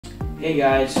Hey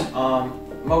guys,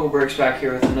 Muggleberg's back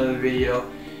here with another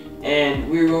video, and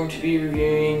we're going to be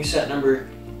reviewing set number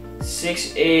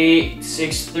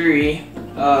 6863,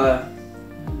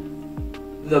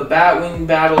 the Batwing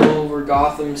battle over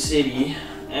Gotham City.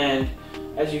 And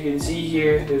as you can see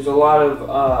here, there's a lot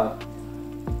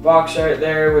of box art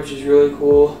there, which is really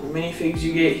cool. The minifigs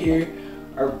you get here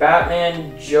are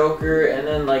Batman, Joker, and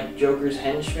then like Joker's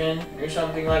henchman or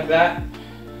something like that.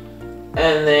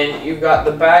 And then you've got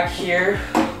the back here,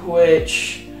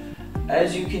 which,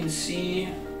 as you can see,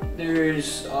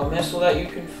 there's a missile that you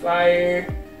can fire,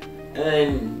 and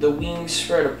then the wings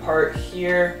spread apart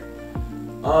here.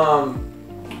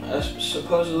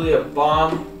 Supposedly a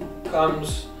bomb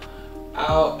comes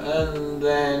out, and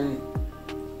then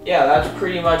yeah, that's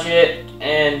pretty much it,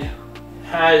 and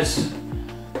has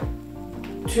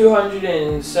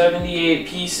 278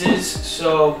 pieces.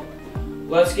 So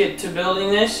let's get to building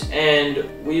this,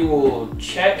 and we will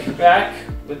check back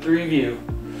with the review.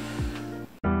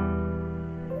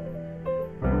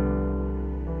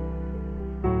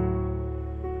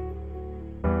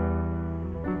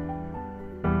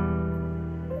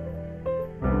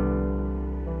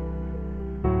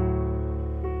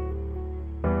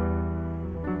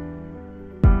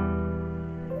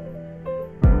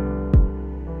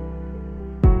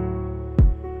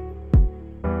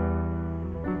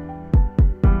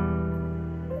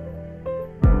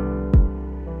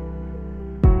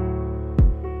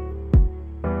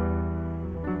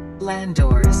 Land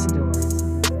doors.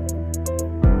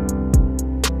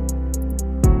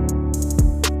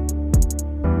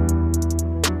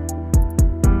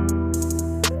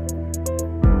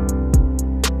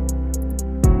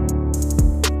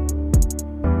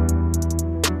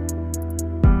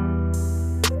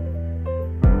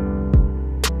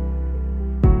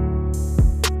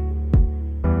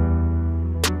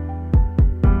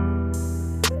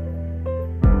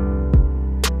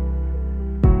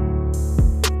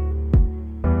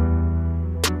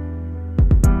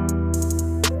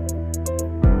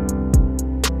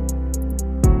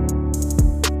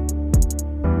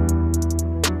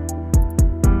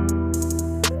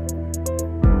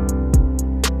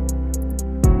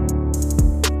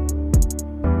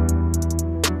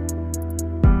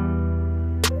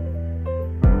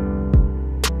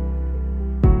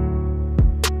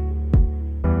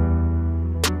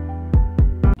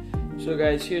 So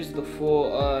guys, here's the full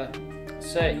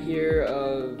set here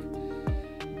of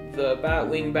the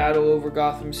Batwing battle over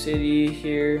Gotham City.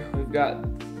 Here we've got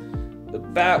the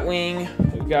Batwing,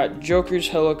 we've got Joker's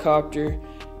helicopter,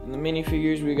 and the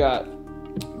minifigures we got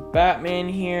Batman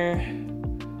here,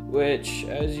 which,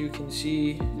 as you can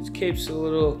see, his cape's a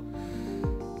little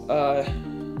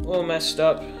messed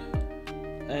up,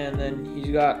 and then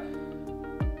he's got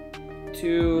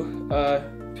two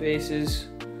faces,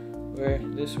 where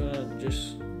this one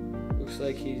just looks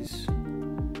like he's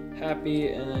happy,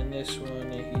 and then this one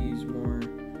he's more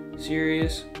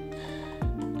serious.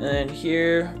 And then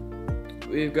here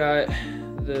we've got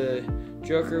the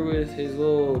Joker with his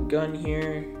little gun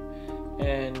here,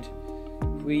 and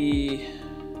maybe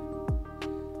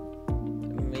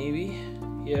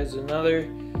he has another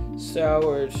style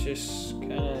where it's just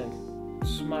kind of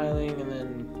smiling and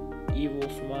then evil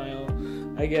smile,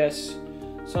 I guess.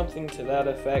 Something to that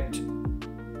effect.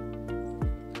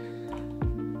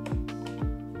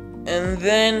 And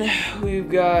then we've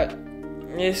got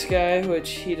this guy, which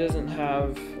he doesn't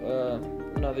have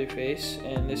another face,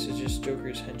 and this is just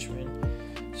Joker's henchman.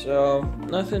 So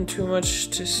nothing too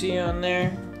much to see on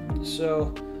there.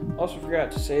 So also forgot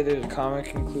to say there's a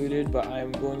comic included, but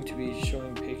I'm going to be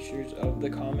showing pictures of the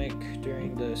comic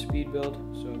during the speed build.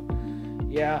 So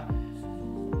yeah.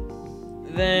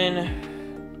 Then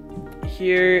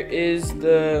here is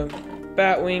the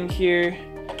Batwing here.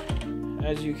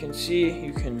 As you can see,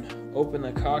 you can open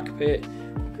the cockpit,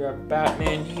 grab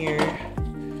Batman here,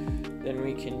 then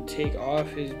we can take off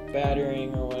his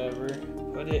battering or whatever,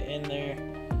 put it in there,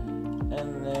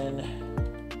 and then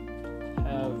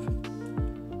have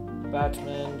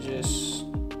Batman just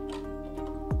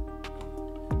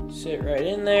sit right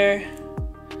in there,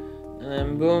 and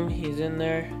then boom, he's in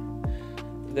there.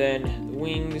 Then the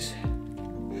wings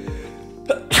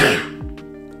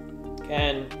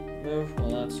can move. Well,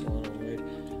 that's a little weird.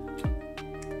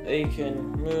 They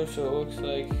can move, so it looks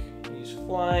like he's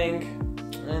flying.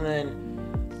 And then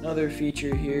another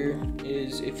feature here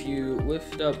is if you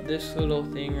lift up this little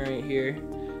thing right here,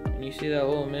 and you see that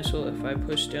little missile, if I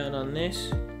push down on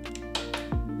this,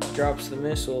 it drops the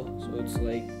missile, so it's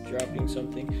like dropping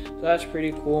something. So that's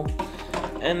pretty cool.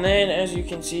 And then, as you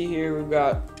can see here, we've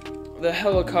got the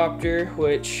helicopter,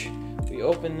 which we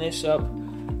open this up,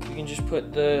 you can just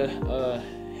put the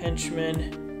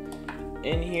henchman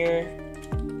in here,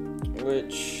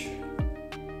 which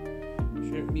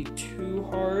shouldn't be too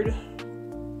hard.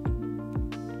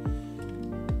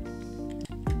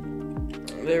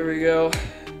 There we go.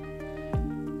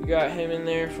 We got him in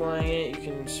there flying it. You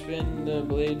can spin the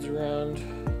blades around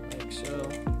like so.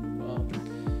 Well,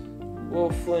 a little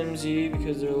flimsy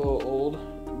because they're a little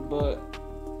old, but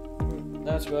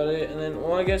that's about it. And then,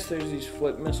 well, I guess there's these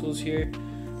flip missiles here.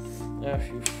 Now if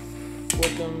you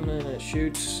flip them, then it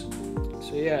shoots.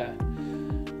 So yeah,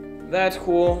 that's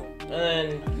cool. And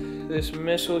then this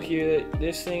missile here,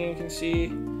 this thing you can see,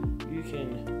 you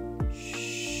can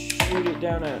shoot it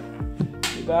down at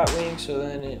the Batwing, so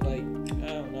then it, like,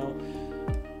 I don't know.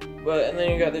 But, and then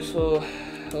you got this little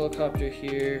helicopter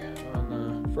here on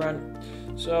the front.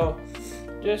 So,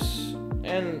 just,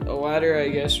 and a ladder, I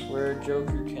guess, where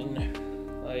Joker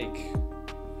can, like,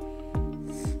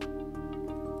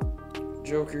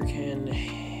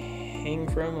 hang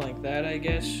from, like that, I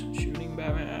guess, shooting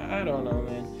Batman. I don't know,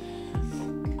 man.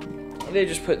 They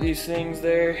just put these things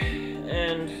there,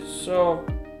 and so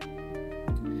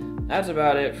that's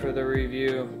about it for the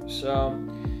review. So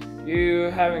if you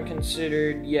haven't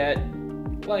considered yet,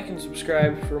 like and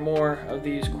subscribe for more of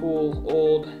these cool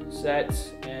old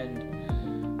sets,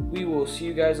 and we will see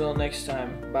you guys all next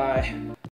time. Bye.